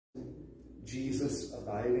Jesus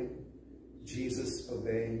abiding, Jesus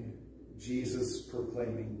obeying, Jesus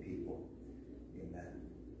proclaiming people. Amen.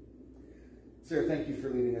 Sarah, thank you for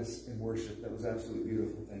leading us in worship. That was absolutely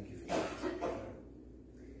beautiful. Thank you for that.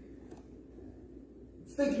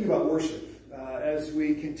 Thinking about worship as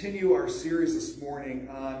we continue our series this morning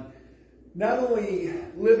on not only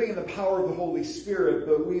living in the power of the Holy Spirit,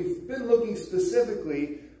 but we've been looking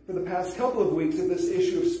specifically for the past couple of weeks at this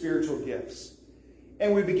issue of spiritual gifts.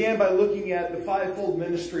 And we began by looking at the fivefold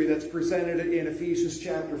ministry that's presented in Ephesians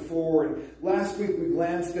chapter 4. And last week we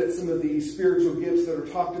glanced at some of the spiritual gifts that are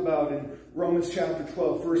talked about in Romans chapter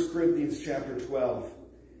 12, 1 Corinthians chapter 12.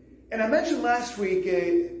 And I mentioned last week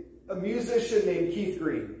a musician named Keith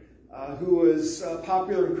Green, who was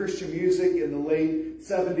popular in Christian music in the late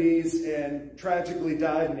 70s and tragically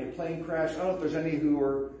died in a plane crash. I don't know if there's any who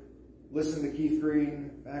were listening to Keith Green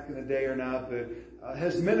back in the day or not, but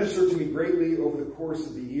has ministered to me greatly over the course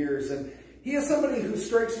of the years. And he is somebody who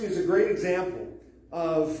strikes me as a great example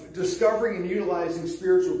of discovering and utilizing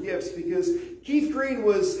spiritual gifts, because Keith Green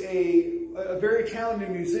was a very talented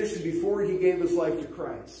musician before he gave his life to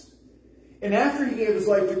Christ. And after he gave his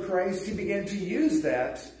life to Christ, he began to use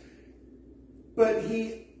that. But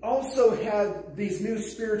he also had these new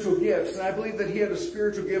spiritual gifts. And I believe that he had a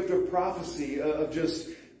spiritual gift of prophecy, of just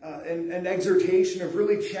an exhortation of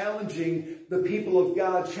really challenging the people of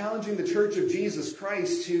God, challenging the Church of Jesus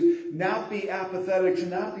Christ to not be apathetic, to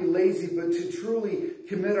not be lazy, but to truly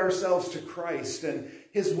commit ourselves to Christ. And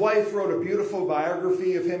his wife wrote a beautiful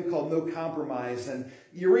biography of him called No Compromise. And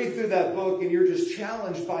you read through that book and you're just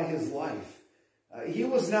challenged by his life. He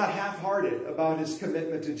was not half-hearted about his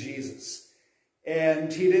commitment to Jesus.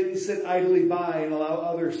 And he didn't sit idly by and allow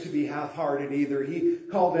others to be half-hearted either. He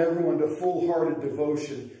called everyone to full-hearted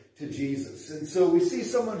devotion to Jesus. And so we see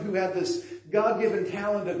someone who had this God-given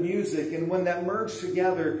talent of music, and when that merged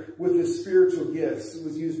together with his spiritual gifts, it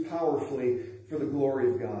was used powerfully for the glory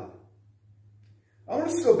of God. I want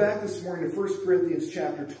us to go back this morning to 1 Corinthians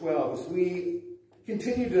chapter 12 as we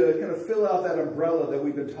continue to kind of fill out that umbrella that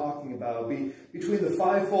we've been talking about between the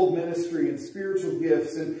fivefold ministry and spiritual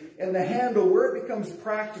gifts, and the handle where it becomes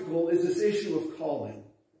practical is this issue of calling.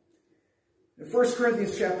 In 1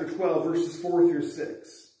 Corinthians chapter 12, verses 4 through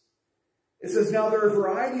 6, it says, "Now there are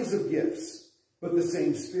varieties of gifts, but the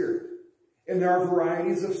same Spirit. And there are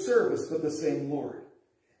varieties of service, but the same Lord.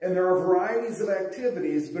 And there are varieties of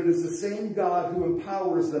activities, but it is the same God who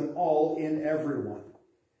empowers them all in everyone."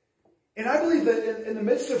 And I believe that in the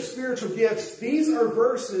midst of spiritual gifts, these are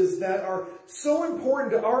verses that are so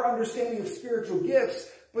important to our understanding of spiritual gifts,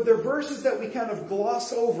 but they're verses that we kind of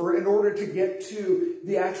gloss over in order to get to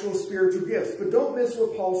the actual spiritual gifts. But don't miss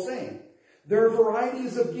what Paul's saying. There are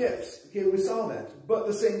varieties of gifts. Okay, we saw that. But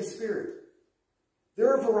the same Spirit.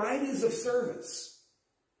 There are varieties of service.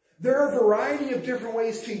 There are a variety of different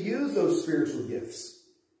ways to use those spiritual gifts.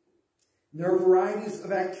 There are varieties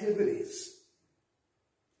of activities.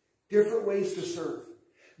 Different ways to serve.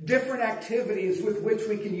 Different activities with which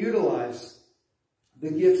we can utilize the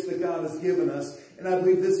gifts that God has given us. And I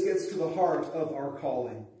believe this gets to the heart of our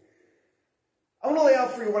calling. I want to lay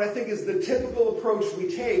out for you what I think is the typical approach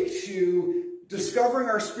we take to discovering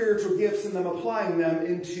our spiritual gifts and then applying them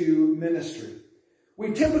into ministry.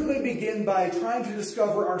 We typically begin by trying to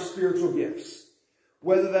discover our spiritual gifts,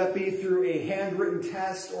 whether that be through a handwritten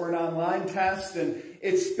test or an online test, and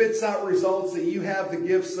it spits out results that you have the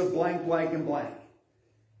gifts of blank, blank, and blank.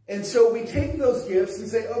 And so we take those gifts and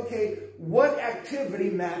say, okay, what activity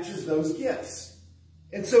matches those gifts?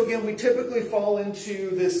 And so again, we typically fall into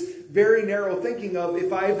this very narrow thinking of,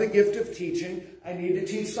 if I have the gift of teaching, I need to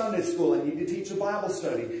teach Sunday school, I need to teach a Bible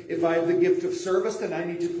study. If I have the gift of service, then I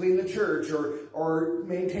need to clean the church or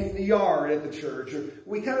maintain the yard at the church.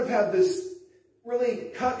 We kind of have this really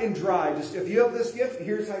cut and dry. Just if you have this gift,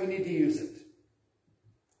 here's how you need to use it.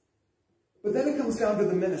 But then it comes down to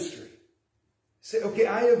the ministry. Say, okay,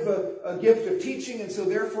 I have a gift of teaching, and so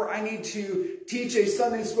therefore I need to teach a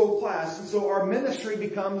Sunday school class. And so our ministry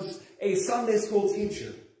becomes a Sunday school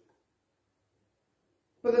teacher.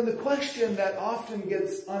 But then the question that often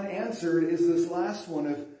gets unanswered is this last one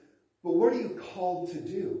of, but what are you called to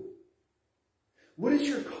do? What is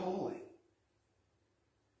your calling?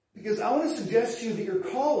 Because I want to suggest to you that your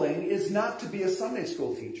calling is not to be a Sunday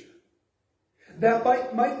school teacher. That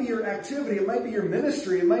might be your activity, it might be your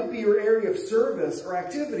ministry, it might be your area of service or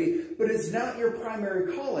activity, but it's not your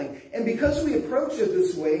primary calling. And because we approach it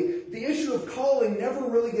this way, the issue of calling never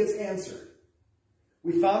really gets answered.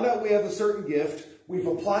 We found out we have a certain gift, we've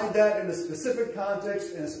applied that in a specific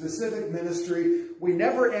context, in a specific ministry. We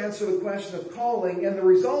never answer the question of calling, and the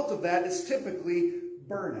result of that is typically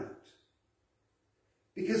burnout.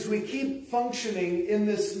 because we keep functioning in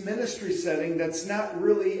this ministry setting that's not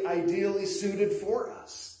really ideally suited for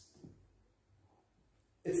us.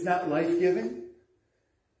 It's not life-giving.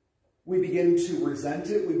 We begin to resent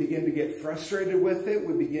it. We begin to get frustrated with it.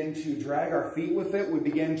 We begin to drag our feet with it. We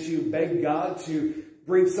begin to beg God to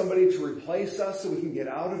bring somebody to replace us so we can get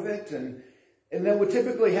out of it. And then what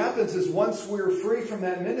typically happens is once we're free from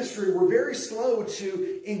that ministry, we're very slow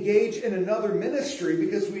to engage in another ministry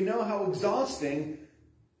because we know how exhausting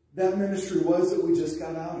that ministry was that we just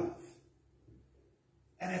got out of.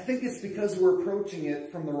 And I think it's because we're approaching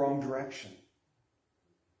it from the wrong direction.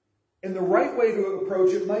 And the right way to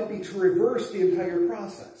approach it might be to reverse the entire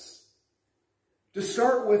process. To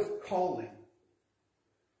start with calling.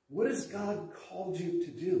 What has God called you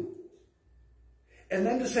to do? And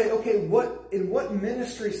then to say, okay, in what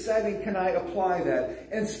ministry setting can I apply that?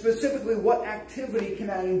 And specifically, what activity can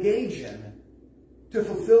I engage in to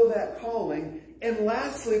fulfill that calling? And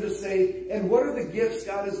lastly, to say, and what are the gifts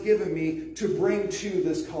God has given me to bring to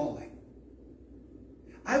this calling?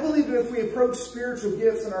 I believe that if we approach spiritual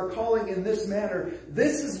gifts and our calling in this manner,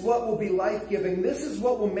 this is what will be life-giving. This is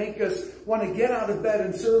what will make us want to get out of bed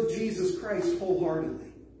and serve Jesus Christ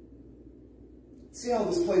wholeheartedly. See how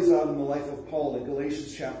this plays out in the life of Paul in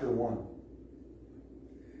Galatians chapter 1.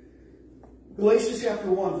 Galatians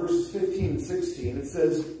chapter 1, verses 15 and 16, it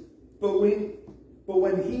says, But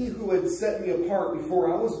when he who had set me apart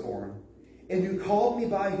before I was born, and who called me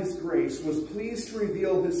by his grace, was pleased to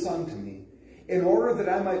reveal his Son to me, in order that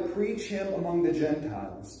I might preach him among the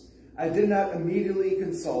Gentiles, I did not immediately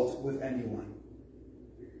consult with anyone.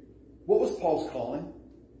 What was Paul's calling?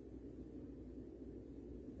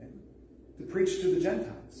 To preach to the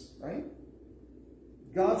Gentiles, right?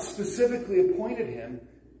 God specifically appointed him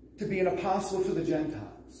to be an apostle to the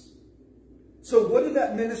Gentiles. So what did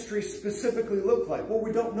that ministry specifically look like? Well,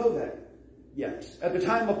 we don't know that yet. At the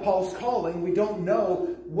time of Paul's calling, we don't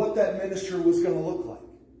know what that ministry was going to look like.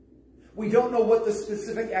 We don't know what the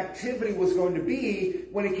specific activity was going to be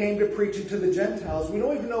when it came to preaching to the Gentiles. We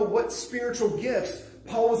don't even know what spiritual gifts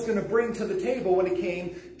Paul was going to bring to the table when it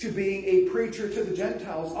came to being a preacher to the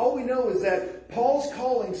Gentiles. All we know is that Paul's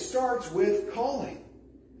calling starts with calling.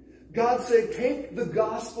 God said, take the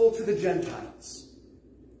gospel to the Gentiles.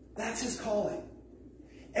 That's his calling.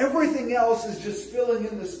 Everything else is just filling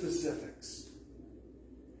in the specifics.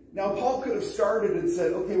 Now, Paul could have started and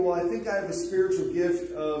said, okay, well, I think I have a spiritual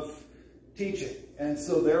gift of teaching. And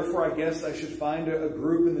so therefore, I guess I should find a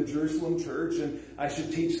group in the Jerusalem church and I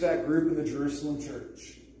should teach that group in the Jerusalem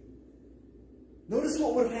church. Notice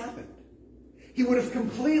what would have happened. He would have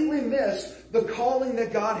completely missed the calling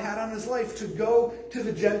that God had on his life to go to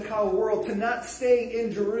the Gentile world, to not stay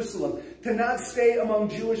in Jerusalem, to not stay among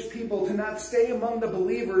Jewish people, to not stay among the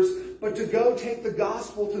believers, but to go take the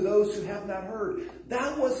gospel to those who have not heard.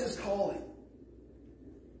 That was his calling.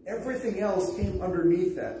 Everything else came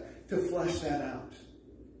underneath that to flesh that out.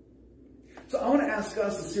 So I want to ask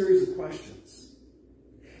us a series of questions.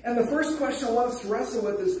 And the first question I want us to wrestle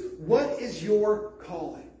with is, what is your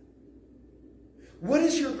calling? What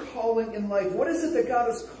is your calling in life? What is it that God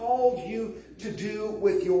has called you to do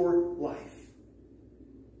with your life?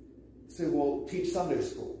 You say, well, teach Sunday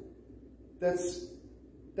school. That's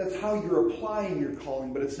how you're applying your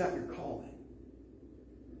calling, but it's not your calling.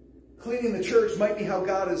 Cleaning the church might be how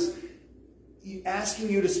God is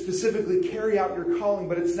asking you to specifically carry out your calling,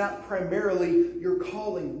 but it's not primarily your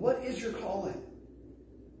calling. What is your calling?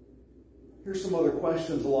 Here's some other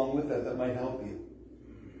questions along with that might help you.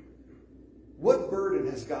 What burden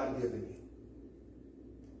has God given you?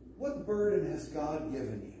 What burden has God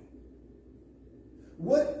given you?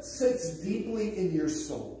 What sits deeply in your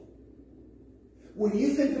soul? When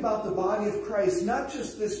you think about the body of Christ, not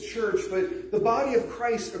just this church, but the body of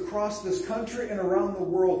Christ across this country and around the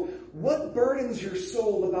world, what burdens your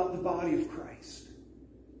soul about the body of Christ?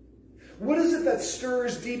 What is it that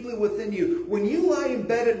stirs deeply within you? When you lie in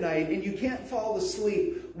bed at night and you can't fall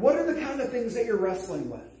asleep, what are the kind of things that you're wrestling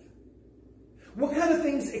with? What kind of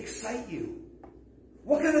things excite you?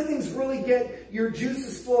 What kind of things really get your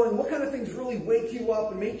juices flowing? What kind of things really wake you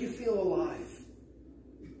up and make you feel alive?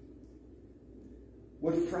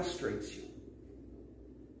 What frustrates you?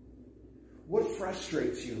 What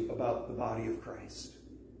frustrates you about the body of Christ?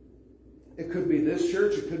 It could be this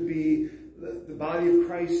church. It could be the body of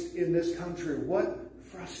Christ in this country. What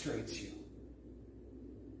frustrates you?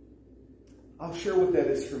 I'll share what that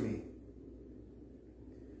is for me.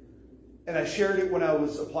 And I shared it when I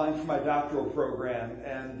was applying for my doctoral program,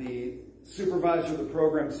 and the supervisor of the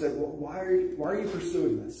program said, well, why are you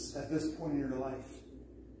pursuing this at this point in your life?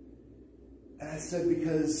 And I said,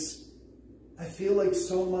 because I feel like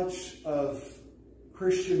so much of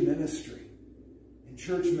Christian ministry and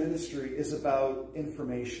church ministry is about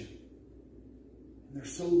information. And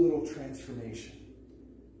there's so little transformation.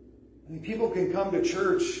 I mean, people can come to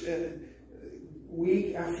church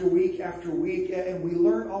week after week after week, and we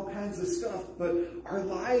learn all kinds of stuff, but our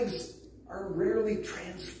lives are rarely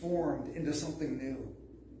transformed into something new.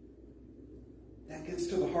 That gets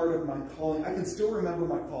to the heart of my calling. I can still remember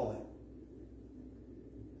my calling.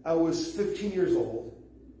 I was 15 years old,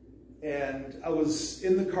 and I was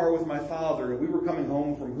in the car with my father, and we were coming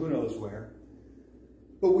home from who knows where.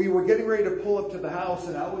 But we were getting ready to pull up to the house,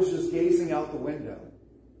 and I was just gazing out the window.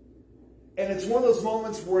 And it's one of those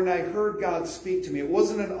moments when I heard God speak to me. It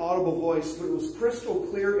wasn't an audible voice, but it was crystal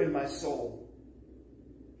clear in my soul.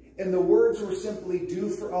 And the words were simply, do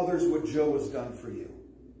for others what Joe has done for you.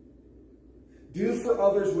 Do for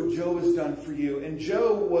others what Joe has done for you. And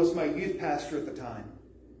Joe was my youth pastor at the time,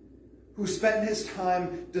 who spent his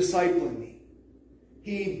time discipling me.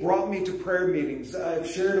 He brought me to prayer meetings. I've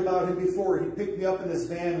shared about him before. He picked me up in his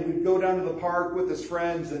van, and we'd go down to the park with his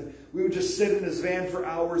friends, and we would just sit in his van for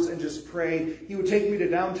hours and just pray. He would take me to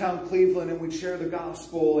downtown Cleveland, and we'd share the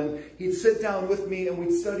gospel, and he'd sit down with me, and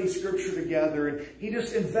we'd study scripture together, and he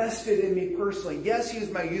just invested in me personally. Yes, he was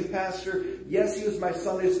my youth pastor. Yes, he was my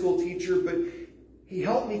Sunday school teacher, but he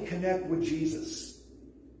helped me connect with Jesus.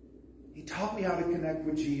 He taught me how to connect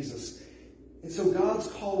with Jesus. And so God's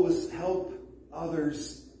call was help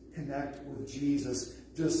others connect with Jesus,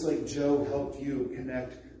 just like Joe helped you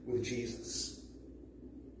connect with Jesus.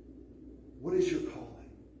 What is your calling?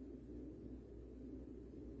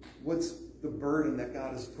 What's the burden that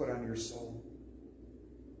God has put on your soul?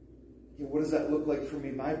 What does that look like for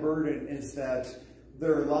me? My burden is that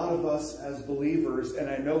there are a lot of us as believers, and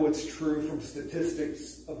I know it's true from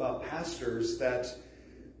statistics about pastors, that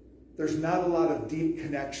there's not a lot of deep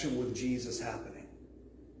connection with Jesus happening.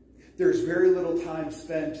 There's very little time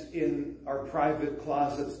spent in our private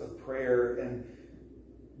closets of prayer, and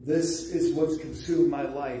this is what's consumed my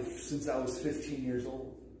life since I was 15 years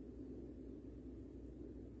old.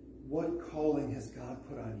 What calling has God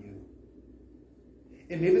put on you?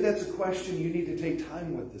 And maybe that's a question you need to take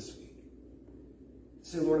time with this week.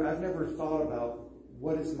 Say, Lord, I've never thought about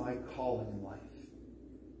what is my calling in life.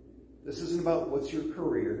 This isn't about what's your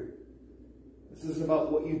career. This isn't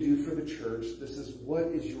about what you do for the church. This is what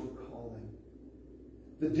is your calling.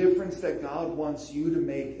 The difference that God wants you to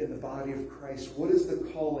make in the body of Christ. What is the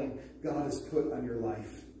calling God has put on your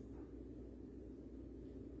life?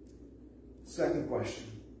 Second question.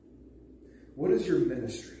 What is your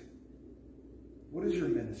ministry? What is your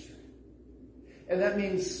ministry? And that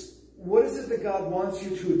means, what is it that God wants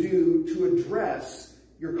you to do to address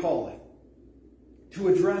your calling? To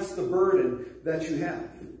address the burden that you have?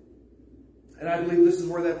 And I believe this is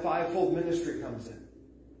where that fivefold ministry comes in.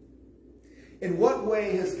 In what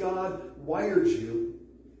way has God wired you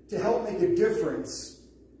to help make a difference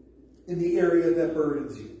in the area that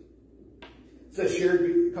burdens you? So I shared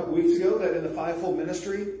a couple weeks ago that in the fivefold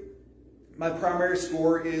ministry, my primary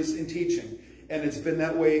score is in teaching. And it's been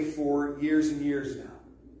that way for years and years now.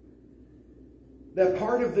 That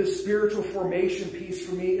part of this spiritual formation piece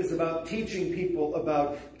for me is about teaching people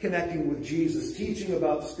about connecting with Jesus, teaching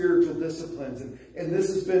about spiritual disciplines. And this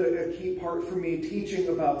has been a key part for me, teaching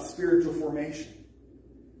about spiritual formation.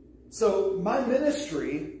 So my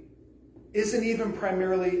ministry isn't even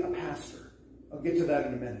primarily a pastor. I'll get to that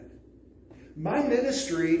in a minute. My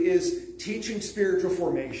ministry is teaching spiritual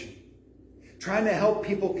formation, trying to help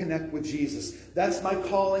people connect with Jesus. That's my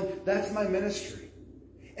calling. That's my ministry.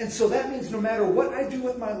 And so that means no matter what I do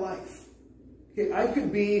with my life, okay, I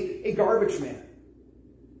could be a garbage man.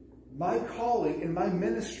 My calling and my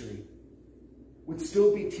ministry would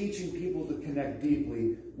still be teaching people to connect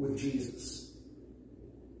deeply with Jesus.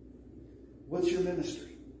 What's your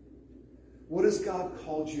ministry? What has God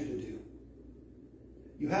called you to do?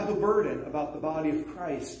 You have a burden about the body of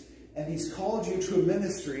Christ, and he's called you to a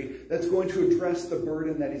ministry that's going to address the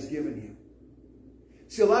burden that he's given you.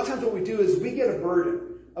 See, a lot of times what we do is we get a burden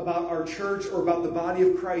about our church or about the body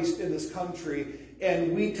of Christ in this country,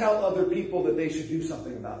 and we tell other people that they should do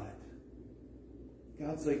something about it.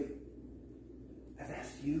 God's like, I've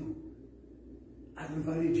asked you. I've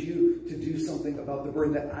invited you to do something about the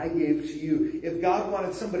burden that I gave to you. If God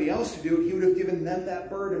wanted somebody else to do it, he would have given them that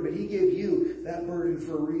burden, but he gave you that burden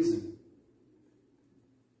for a reason.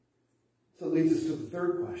 So it leads us to the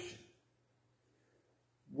third question.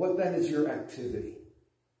 What then is your activity?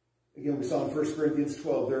 Again, we saw in 1 Corinthians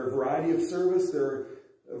 12, there are a variety of service, there are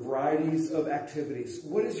varieties of activities.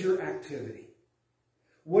 What is your activity?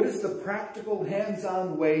 What is the practical,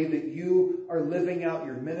 hands-on way that you are living out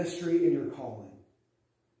your ministry and your calling?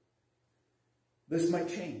 this might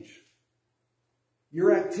change.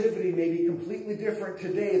 Your activity may be completely different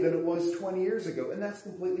today than it was 20 years ago, and that's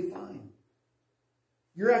completely fine.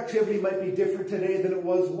 Your activity might be different today than it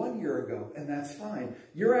was 1 year ago, and that's fine.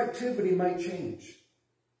 Your activity might change.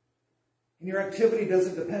 And your activity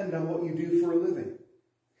doesn't depend on what you do for a living.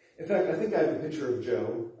 In fact, I think I have a picture of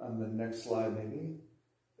Joe on the next slide, maybe.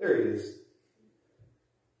 There he is.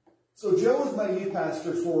 So Joe was my youth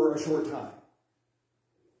pastor for a short time.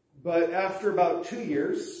 But after about 2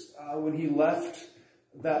 years, when he left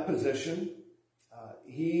that position,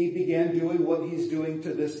 he began doing what he's doing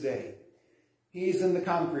to this day. He's in the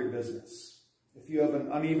concrete business. If you have an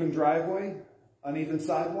uneven driveway, uneven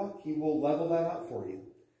sidewalk, he will level that out for you.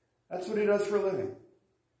 That's what he does for a living.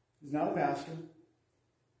 He's not a pastor.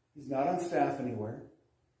 He's not on staff anywhere.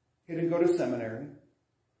 He didn't go to seminary.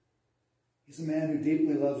 He's a man who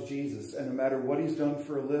deeply loves Jesus, and no matter what he's done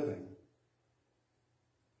for a living,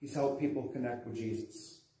 he's helped people connect with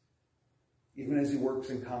Jesus, even as he works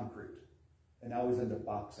in concrete. And now he's into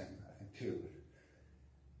boxing, I think, too.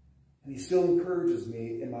 And he still encourages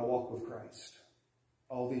me in my walk with Christ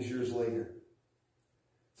all these years later.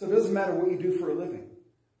 So it doesn't matter what you do for a living.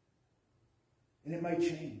 And it might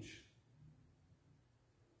change.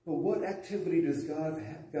 But what activity does God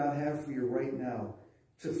have for you right now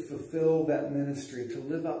to fulfill that ministry, to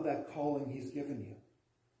live out that calling he's given you?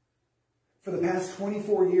 For the past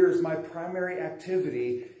 24 years, my primary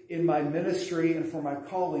activity in my ministry and for my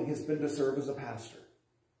calling has been to serve as a pastor.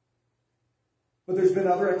 But there's been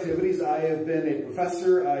other activities. I have been a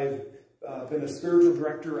professor. I've been a spiritual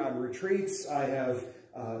director on retreats. I have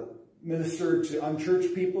ministered to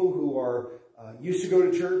unchurched people who are used to go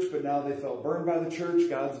to church, but now they felt burned by the church.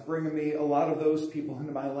 God's bringing me a lot of those people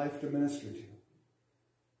into my life to minister to.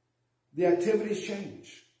 The activities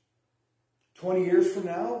change. 20 years from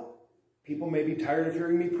now, people may be tired of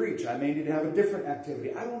hearing me preach. I may need to have a different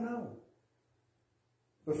activity. I don't know.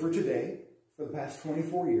 But for today, for the past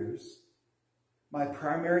 24 years, my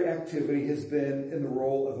primary activity has been in the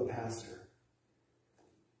role of a pastor.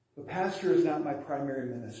 The pastor is not my primary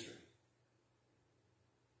ministry.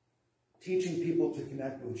 Teaching people to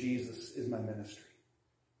connect with Jesus is my ministry.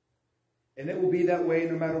 And it will be that way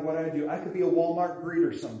no matter what I do. I could be a Walmart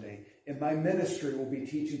greeter someday, and my ministry will be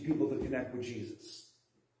teaching people to connect with Jesus.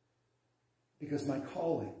 Because my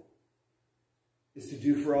calling is to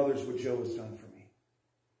do for others what Joe has done for me.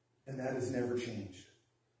 And that has never changed.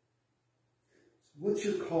 What's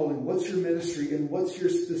your calling? What's your ministry? And what's your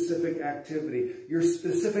specific activity? Your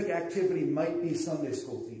specific activity might be Sunday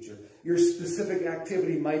school teacher. Your specific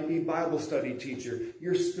activity might be Bible study teacher.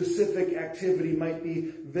 Your specific activity might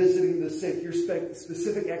be visiting the sick. Your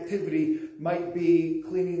specific activity might be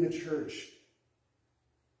cleaning the church.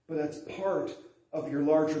 But that's part of your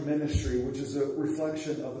larger ministry, which is a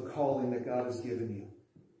reflection of the calling that God has given you.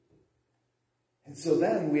 And so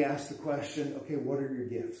then we ask the question, okay, what are your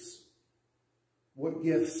gifts? What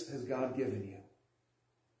gifts has God given you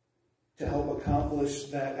to help accomplish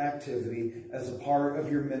that activity as a part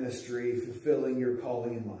of your ministry, fulfilling your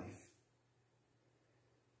calling in life?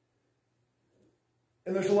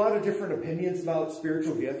 And there's a lot of different opinions about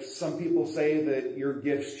spiritual gifts. Some people say that your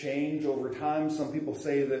gifts change over time. Some people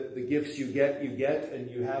say that the gifts you get,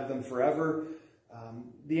 and you have them forever.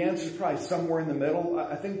 The answer is probably somewhere in the middle.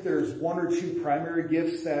 I think there's one or two primary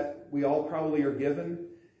gifts that we all probably are given.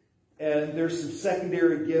 And there's some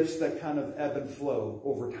secondary gifts that kind of ebb and flow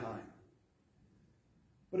over time.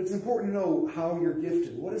 But it's important to know how you're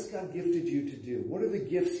gifted. What has God gifted you to do? What are the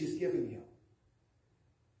gifts he's given you?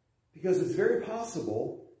 Because it's very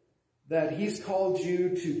possible that he's called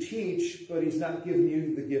you to teach, but he's not given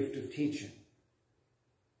you the gift of teaching.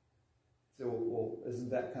 So, well, isn't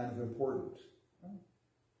that kind of important? Well,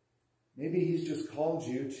 maybe he's just called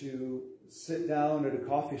you to sit down at a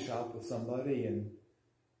coffee shop with somebody and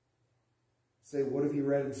say, what have you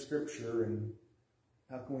read in Scripture, and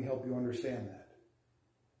how can we help you understand that?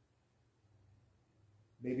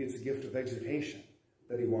 Maybe it's a gift of exhortation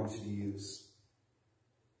that he wants you to use.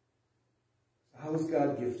 How has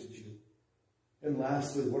God gifted you? And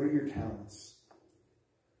lastly, what are your talents?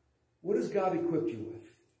 What has God equipped you with?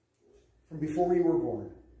 From before you were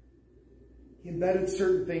born, he embedded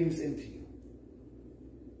certain things into you.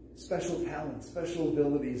 Special talents, special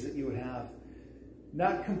abilities that you would have.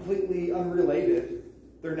 Not completely unrelated.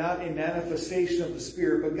 They're not a manifestation of the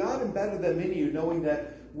Spirit, but God embedded them in you, knowing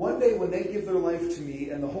that one day when they give their life to me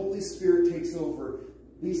and the Holy Spirit takes over,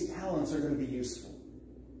 these talents are going to be useful.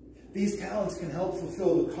 These talents can help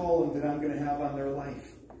fulfill the calling that I'm going to have on their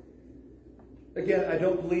life. Again, I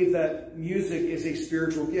don't believe that music is a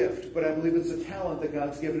spiritual gift, but I believe it's a talent that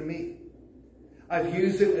God's given me. I've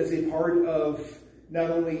used it as a part of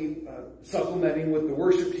not only supplementing with the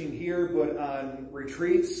worship team here, but on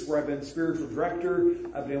retreats where I've been spiritual director.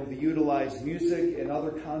 I've been able to utilize music in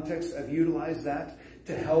other contexts. I've utilized that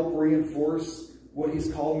to help reinforce what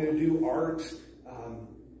he's called me to do, art,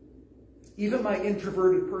 even my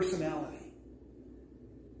introverted personality.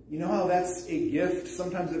 You know how that's a gift?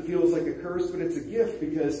 Sometimes it feels like a curse, but it's a gift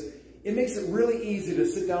because it makes it really easy to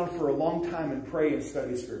sit down for a long time and pray and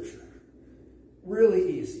study Scripture.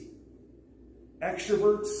 Really easy.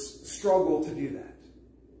 Extroverts struggle to do that.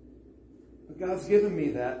 But God's given me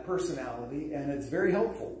that personality, and it's very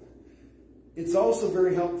helpful. It's also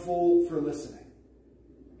very helpful for listening,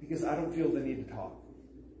 because I don't feel the need to talk.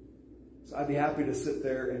 So I'd be happy to sit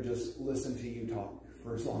there and just listen to you talk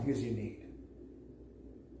for as long as you need.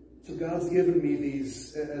 So God's given me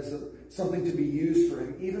these as something to be used for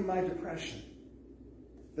him. Even my depression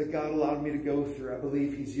that God allowed me to go through, I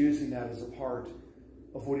believe he's using that as a part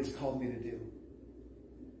of what he's called me to do.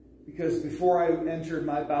 Because before I entered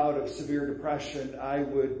my bout of severe depression, I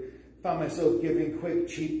would find myself giving quick,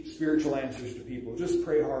 cheap spiritual answers to people. Just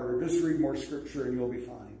pray harder, just read more Scripture and you'll be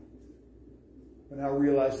fine. But now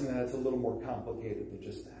realizing that it's a little more complicated than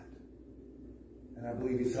just that. And I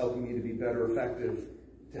believe he's helping me to be better effective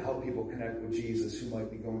to help people connect with Jesus who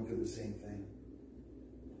might be going through the same thing.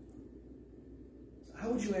 So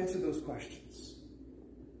how would you answer those questions?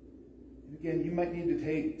 And again, you might need to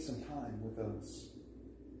take some time with those.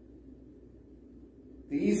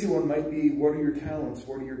 The easy one might be, what are your talents?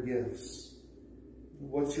 What are your gifts?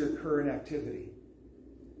 What's your current activity?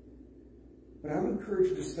 But I would encourage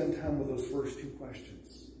you to spend time with those first two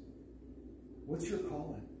questions. What's your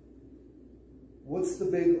calling? What's the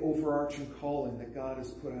big overarching calling that God has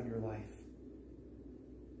put on your life?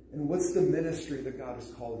 And what's the ministry that God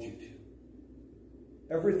has called you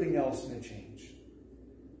to? Everything else may change.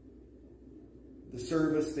 The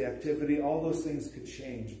service, the activity, all those things could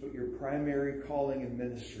change, but your primary calling and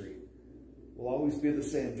ministry will always be the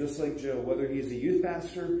same, just like Joe, whether he's a youth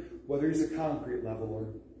pastor, whether he's a concrete leveler,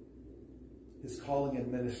 his calling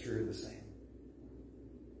and ministry are the same.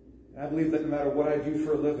 And I believe that no matter what I do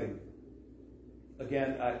for a living,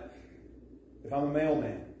 again, if I'm a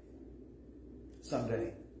mailman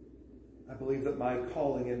someday, I believe that my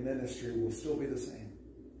calling and ministry will still be the same.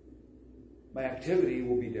 My activity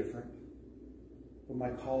will be different, but my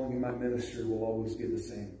calling and my ministry will always be the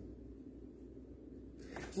same.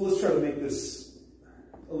 So let's try to make this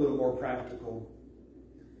a little more practical.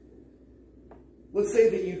 Let's say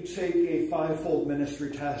that you take a 5-fold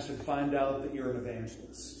ministry test and find out that you're an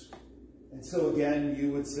evangelist. And so again,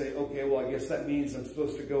 you would say, okay, well, I guess that means I'm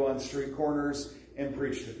supposed to go on street corners and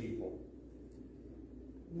preach to people.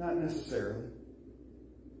 Not necessarily.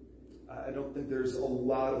 I don't think there's a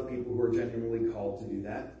lot of people who are genuinely called to do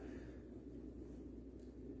that.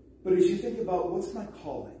 But as you think about what's my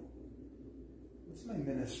calling? What's my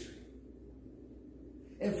ministry?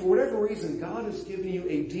 And for whatever reason, God has given you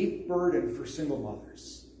a deep burden for single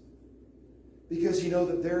mothers. Because you know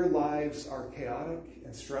that their lives are chaotic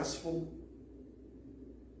and stressful.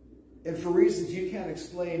 And for reasons you can't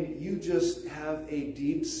explain, you just have a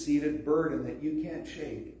deep-seated burden that you can't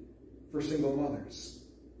shake for single mothers.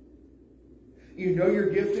 You know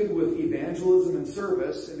you're gifted with evangelism and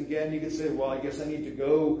service, and again, you could say, well, I guess I need to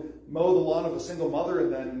go mow the lawn of a single mother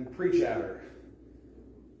and then preach at her.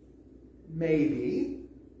 Maybe.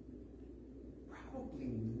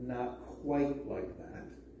 Probably not quite like that.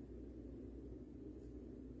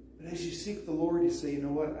 But as you seek the Lord, you say, you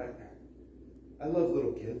know what, I love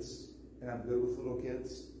little kids, and I'm good with little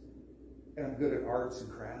kids, and I'm good at arts and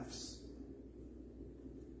crafts.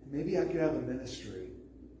 And maybe I could have a ministry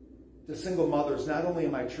to single mothers, not only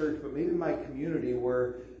in my church, but maybe in my community,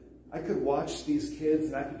 where I could watch these kids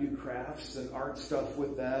and I could do crafts and art stuff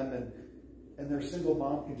with them, and their single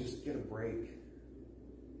mom can just get a break.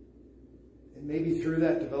 And maybe through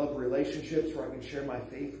that develop relationships where I can share my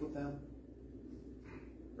faith with them.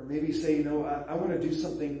 Or maybe say, you know, I want to do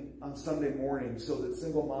something on Sunday morning so that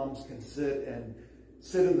single moms can sit in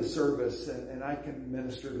the service and I can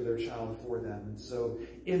minister to their child for them. And so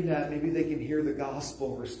in that, maybe they can hear the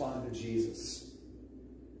gospel and respond to Jesus.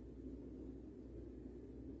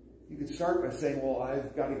 You could start by saying, well,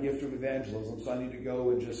 I've got a gift of evangelism, so I need to go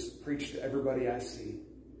and just preach to everybody I see.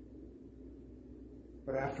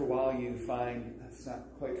 But after a while, you find that's not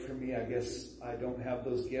quite for me. I guess I don't have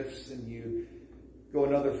those gifts, and you go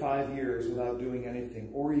another 5 years without doing anything.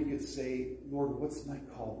 Or you could say, Lord, what's my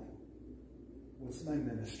calling? What's my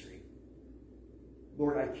ministry?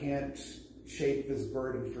 Lord, I can't shake this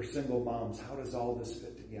burden for single moms. How does all this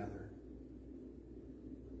fit together?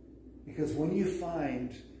 Because when you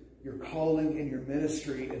find your calling and your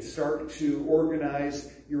ministry and start to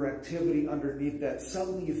organize your activity underneath that,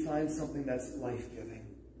 suddenly you find something that's life-giving.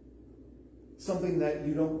 Something that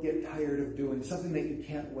you don't get tired of doing, something that you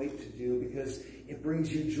can't wait to do because it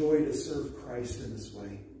brings you joy to serve Christ in this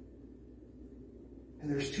way.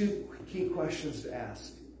 And there's two key questions to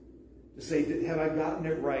ask. To say, have I gotten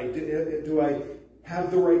it right? Do I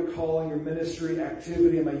have the right calling or ministry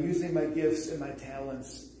activity? Am I using my gifts and my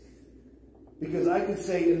talents? Because I can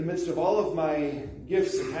say in the midst of all of my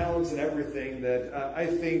gifts and talents and everything that I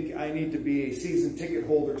think I need to be a season ticket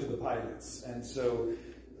holder to the Pirates. And so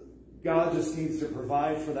God just needs to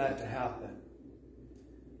provide for that to happen.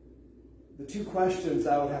 The two questions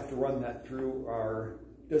I would have to run that through are,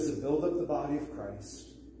 does it build up the body of Christ?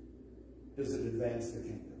 Does it advance the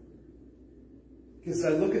kingdom? Because I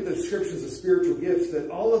look at the descriptions of spiritual gifts,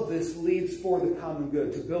 that all of this leads for the common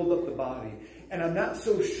good, to build up the body. And I'm not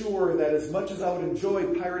so sure that as much as I would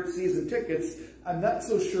enjoy Pirate season tickets, I'm not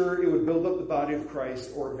so sure it would build up the body of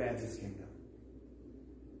Christ or advance his kingdom.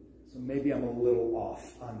 So maybe I'm a little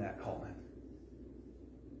off on that calling.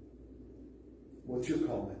 What's your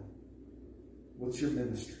calling? What's your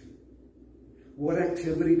ministry? What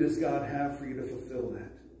activity does God have for you to fulfill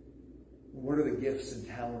that? What are the gifts and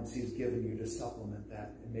talents he's given you to supplement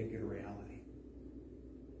that and make it a reality?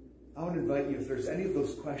 I would invite you, if there's any of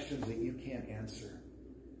those questions that you can't answer,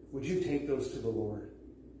 would you take those to the Lord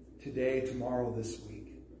today, tomorrow, this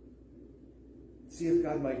week? See if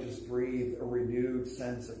God might just breathe a renewed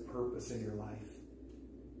sense of purpose in your life.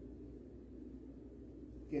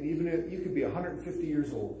 And even if you could be 150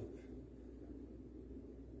 years old,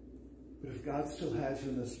 but if God still has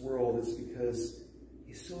you in this world, it's because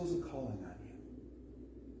he still has a calling on you.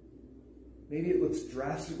 Maybe it looks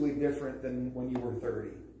drastically different than when you were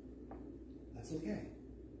 30. That's okay.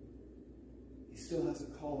 He still has a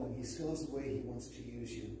calling. He still has a way he wants to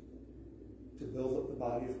use you to build up the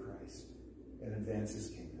body of Christ and advance his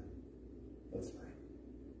kingdom. Let's pray.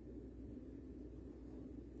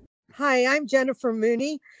 Hi, I'm Jennifer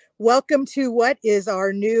Mooney. Welcome to what is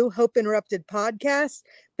our new Hope Interrupted podcast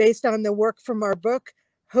based on the work from our book,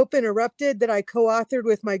 Hope Interrupted, that I co-authored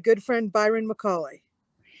with my good friend Byron McCauley.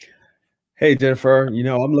 Hey, Jennifer,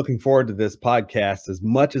 I'm looking forward to this podcast as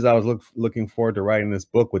much as I was looking forward to writing this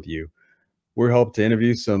book with you. We hope to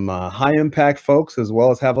interview some high-impact folks as well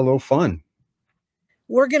as have a little fun.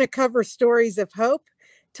 We're going to cover stories of hope.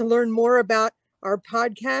 To learn more about our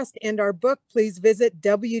podcast and our book, please visit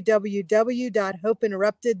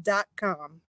www.hopeinterrupted.com.